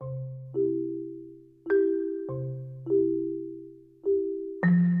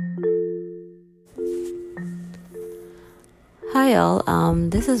Hi all,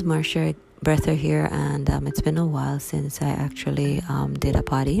 this is Marcia Bertha here, and it's been a while since I actually did a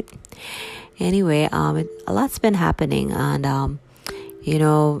potty. Anyway, a lot's been happening, and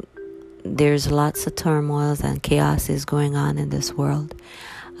there's lots of turmoils and chaos is going on in this world.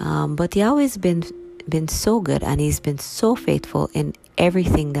 But Yahweh's been so good, and He's been so faithful in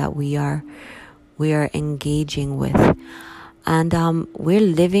everything that we are engaging with. And we're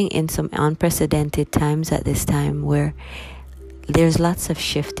living in some unprecedented times at this time where there's lots of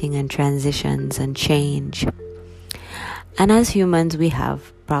shifting and transitions and change. And as humans, we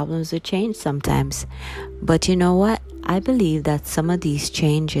have problems with change sometimes. But you know what? I believe that some of these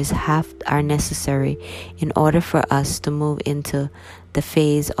changes are necessary in order for us to move into the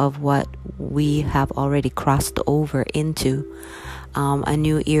phase of what we have already crossed over into, a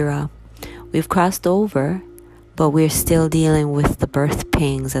new era. We've crossed over, but we're still dealing with the birth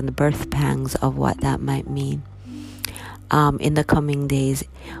pains and the birth pangs of what that might mean. In the coming days,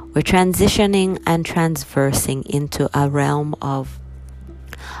 we're transitioning and transversing into a realm of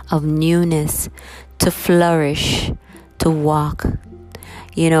newness, to flourish, to walk.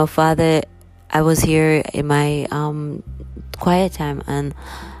 Father, I was here in my quiet time, and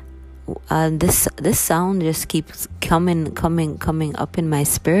this sound just keeps coming up in my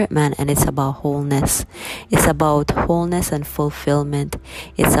spirit, man. And it's about wholeness. It's about wholeness and fulfillment.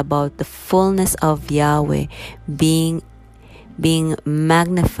 It's about the fullness of Yahweh being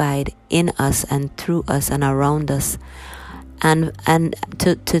magnified in us and through us and around us, and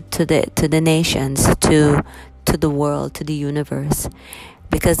to the nations, to the world, to the universe.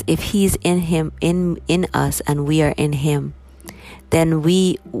 Because if He's in us and we are in Him, then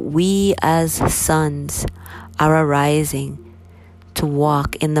we as sons are arising to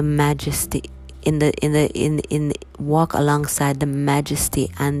walk in the majesty, walk alongside the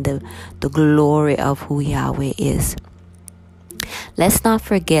majesty and the glory of who Yahweh is. Let's not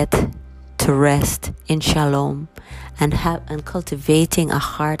forget to rest in shalom and cultivating a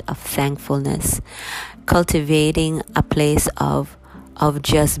heart of thankfulness, cultivating a place of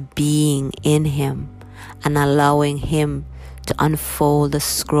just being in Him and allowing Him to unfold the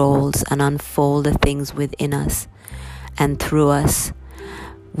scrolls and unfold the things within us and through us.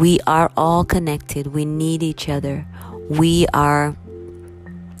 We are all connected. We need each other. We are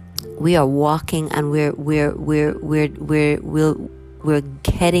walking, and we're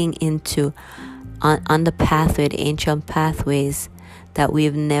heading into on the pathway, the ancient pathways that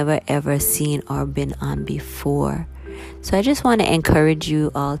we've never ever seen or been on before. So I just want to encourage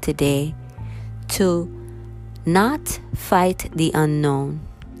you all today to not fight the unknown,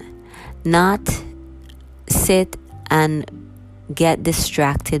 not sit and get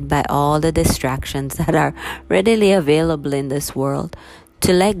distracted by all the distractions that are readily available in this world,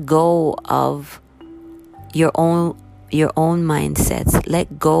 to let go of your own mindsets,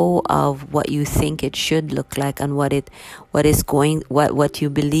 let go of what you think it should look like and what you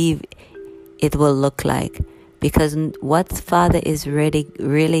believe it will look like. Because what Father is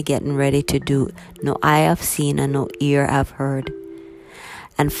really getting ready to do, no eye have seen and no ear have heard.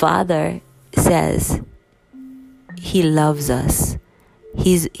 And Father says He loves us.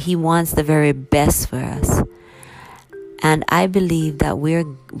 He wants the very best for us. And I believe that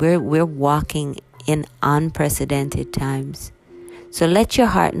we're walking in unprecedented times. So let your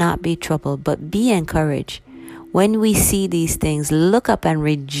heart not be troubled, but be encouraged. When we see these things, look up and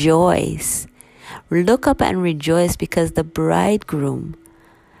rejoice. Look up and rejoice, because the bridegroom,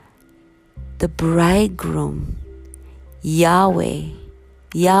 Yahweh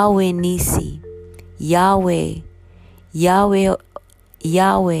Nisi, Yahweh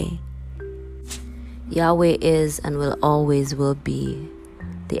is and will always be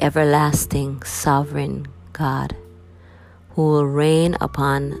the everlasting sovereign God, who will reign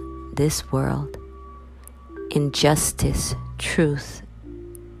upon this world in justice, truth,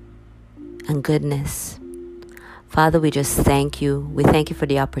 and goodness. Father, we just thank you. We thank you for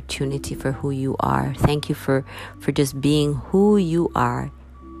the opportunity for who you are. Thank you for just being who you are.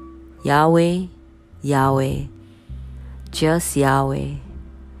 Yahweh, just Yahweh,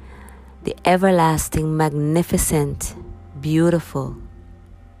 the everlasting, magnificent, beautiful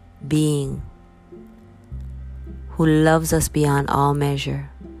being who loves us beyond all measure.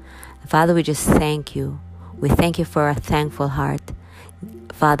 Father, we just thank you. We thank you for a thankful heart.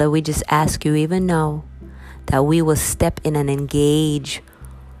 Father, we just ask you even now that we will step in and engage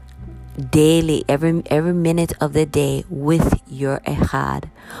daily, every minute of the day, with your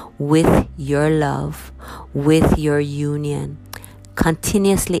echad, with your love, with your union,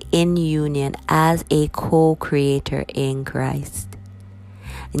 continuously in union as a co-creator in Christ.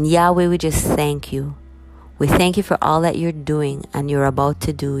 And Yahweh, we just thank you. We thank you for all that you're doing and you're about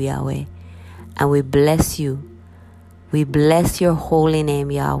to do, Yahweh. And we bless you. We bless your holy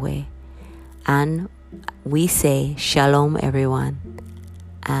name, Yahweh. And we say, Shalom, everyone.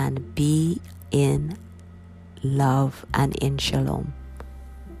 And be in love and in shalom.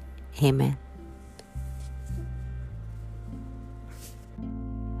 Amen.